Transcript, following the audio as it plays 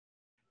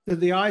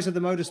The eyes of the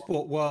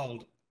motorsport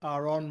world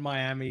are on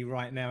Miami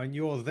right now, and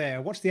you're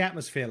there. What's the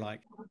atmosphere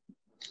like?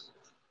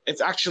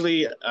 It's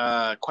actually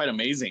quite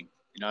amazing.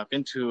 I've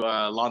been to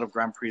a lot of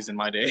Grand Prix in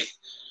my day,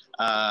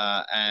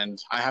 and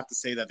I have to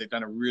say that they've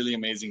done a really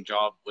amazing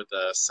job with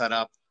the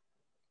setup,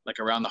 like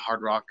around the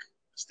Hard Rock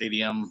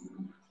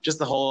Stadium. Just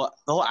the whole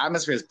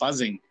atmosphere is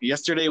buzzing.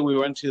 Yesterday we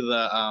went to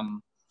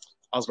the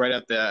I was right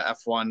at the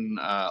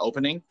F1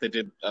 opening. They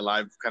did a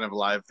live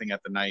thing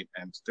at the night,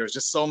 and there's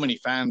just so many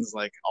fans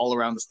like all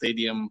around the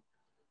stadium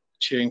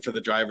cheering for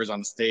the drivers on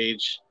the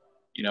stage.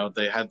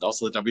 They had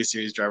also the W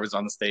Series drivers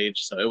on the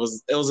stage, so it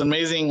was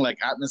amazing like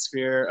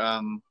atmosphere.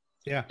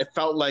 Yeah. It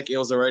felt like it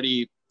was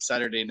already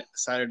Saturday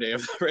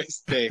of the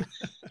race day,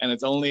 and it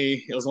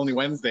was only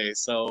Wednesday.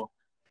 So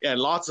yeah,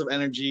 lots of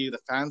energy. The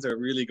fans are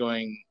really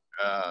going,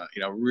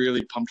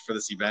 really pumped for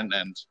this event,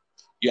 and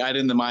you add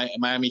in the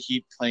Miami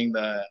Heat playing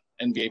the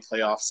NBA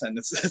playoffs, and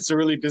it's a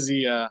really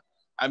busy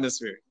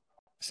atmosphere.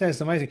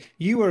 Sounds amazing.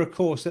 You were, of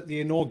course, at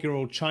the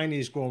inaugural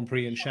Chinese Grand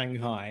Prix in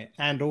Shanghai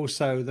and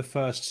also the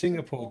first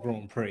Singapore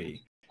Grand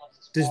Prix.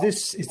 Is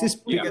this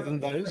Yeah. bigger than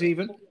those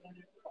even?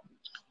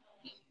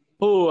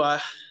 Oh,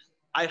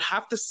 I'd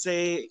have to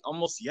say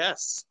almost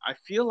yes. I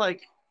feel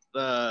like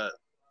the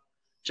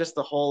just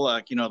the whole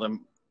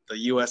the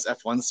US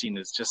F1 scene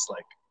is just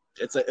like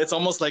it's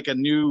almost like a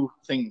new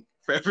thing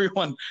for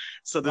everyone.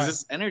 So there's Right.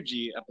 this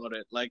energy about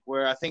it, like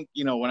where I think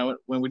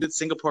when we did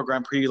Singapore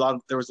Grand Prix,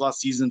 there was a lot of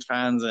seasoned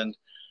fans, and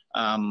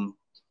um,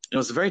 it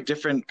was a very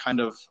different kind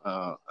of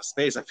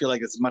space. I feel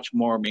like it's much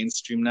more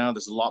mainstream now.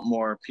 There's a lot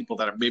more people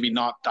that are maybe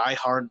not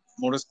diehard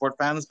motorsport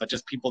fans, but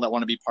just people that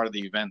want to be part of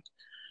the event.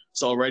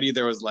 So already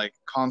there was like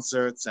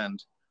concerts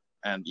and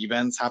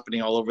events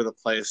happening all over the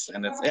place,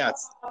 and it's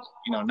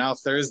now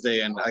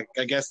Thursday, and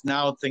I guess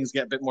now things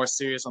get a bit more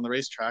serious on the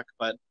racetrack.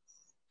 But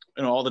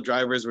all the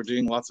drivers were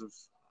doing lots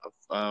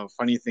of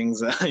funny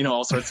things,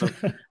 all sorts of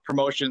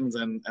promotions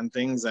and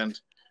things, and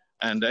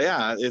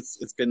yeah,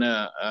 it's been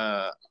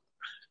a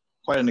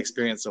quite an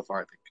experience so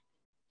far, I think.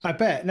 I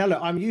bet. Now, look,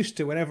 I'm used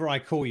to whenever I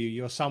call you,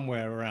 you're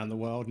somewhere around the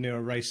world near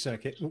a race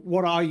circuit.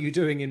 What are you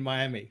doing in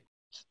Miami?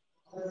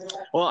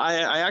 Well,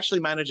 I actually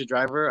manage a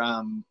driver,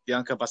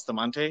 Bianca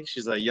Bustamante.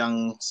 She's a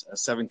young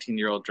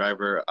 17-year-old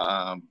driver.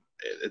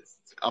 It's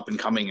up and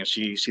coming, and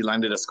she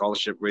landed a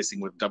scholarship racing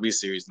with W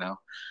Series now.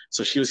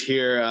 So she was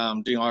here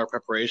doing all her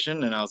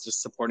preparation, and I was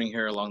just supporting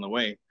her along the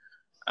way.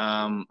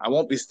 I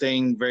won't be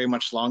staying very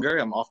much longer.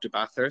 I'm off to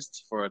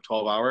Bathurst for a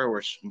 12-hour,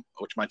 which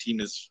my team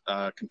is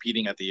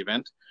competing at the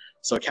event.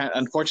 So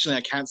unfortunately,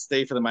 I can't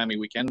stay for the Miami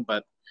weekend,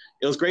 but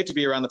it was great to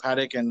be around the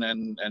paddock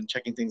and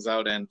checking things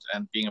out and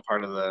being a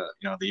part of the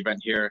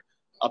event here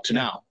up to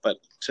Yeah. now. But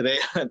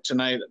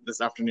tonight, this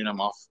afternoon,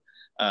 I'm off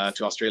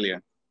to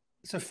Australia.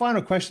 So,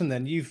 final question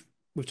then.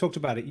 We've talked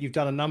about it. You've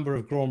done a number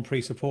of Grand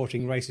Prix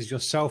supporting races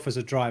yourself as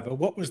a driver.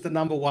 What was the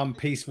number one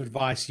piece of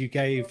advice you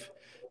gave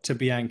to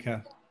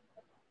Bianca?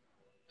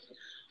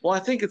 Well, I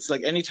think it's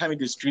like anytime you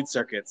do street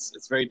circuits,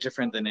 it's very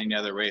different than any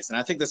other race, and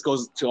I think this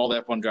goes to all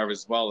the F1 drivers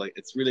as well. Like,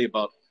 it's really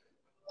about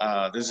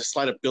there's a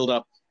slight of build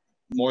up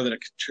more than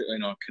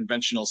a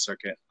conventional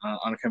circuit.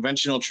 On a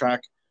conventional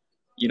track,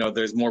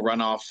 there's more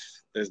runoff,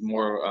 there's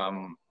more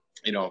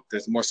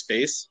there's more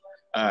space,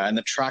 and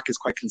the track is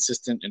quite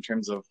consistent in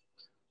terms of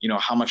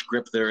how much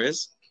grip there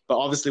is. But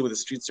obviously with a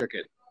street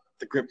circuit,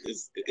 the grip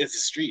it's a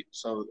street,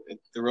 so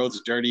the road's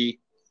dirty.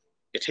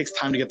 It takes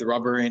time to get the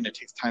rubber in. It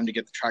takes time to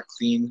get the track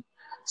clean.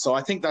 So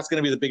I think that's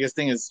going to be the biggest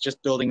thing, is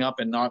just building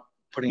up and not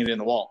putting it in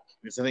the wall.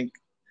 Because I think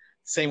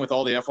same with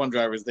all the F1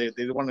 drivers, they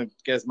want to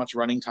get as much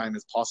running time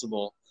as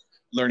possible,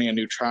 learning a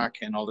new track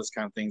and all this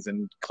kind of things,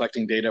 and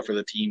collecting data for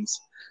the teams.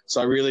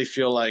 So I really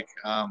feel like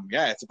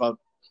yeah, it's about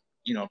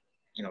you know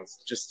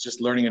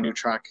just learning a new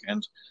track,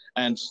 and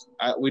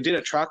we did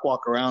a track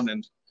walk around,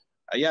 and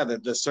yeah,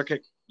 the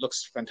circuit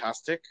looks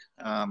fantastic.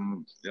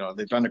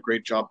 They've done a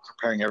great job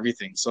preparing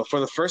everything. So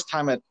for the first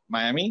time at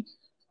Miami,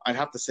 I'd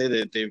have to say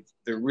that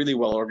they're really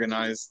well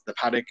organized. The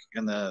paddock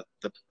and the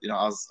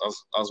I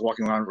was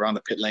walking around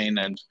the pit lane,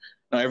 and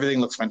everything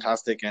looks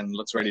fantastic and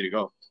looks ready to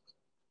go.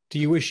 Do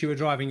you wish you were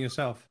driving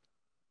yourself?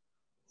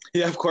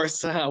 Yeah, of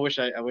course. I wish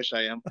I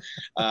am.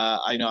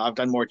 I know I've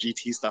done more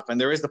GT stuff, and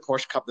there is the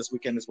Porsche Cup this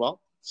weekend as well.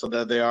 So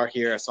they are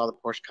here. I saw the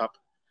Porsche Cup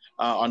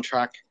on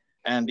track,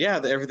 and yeah,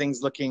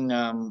 everything's looking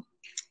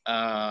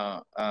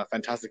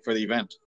fantastic for the event.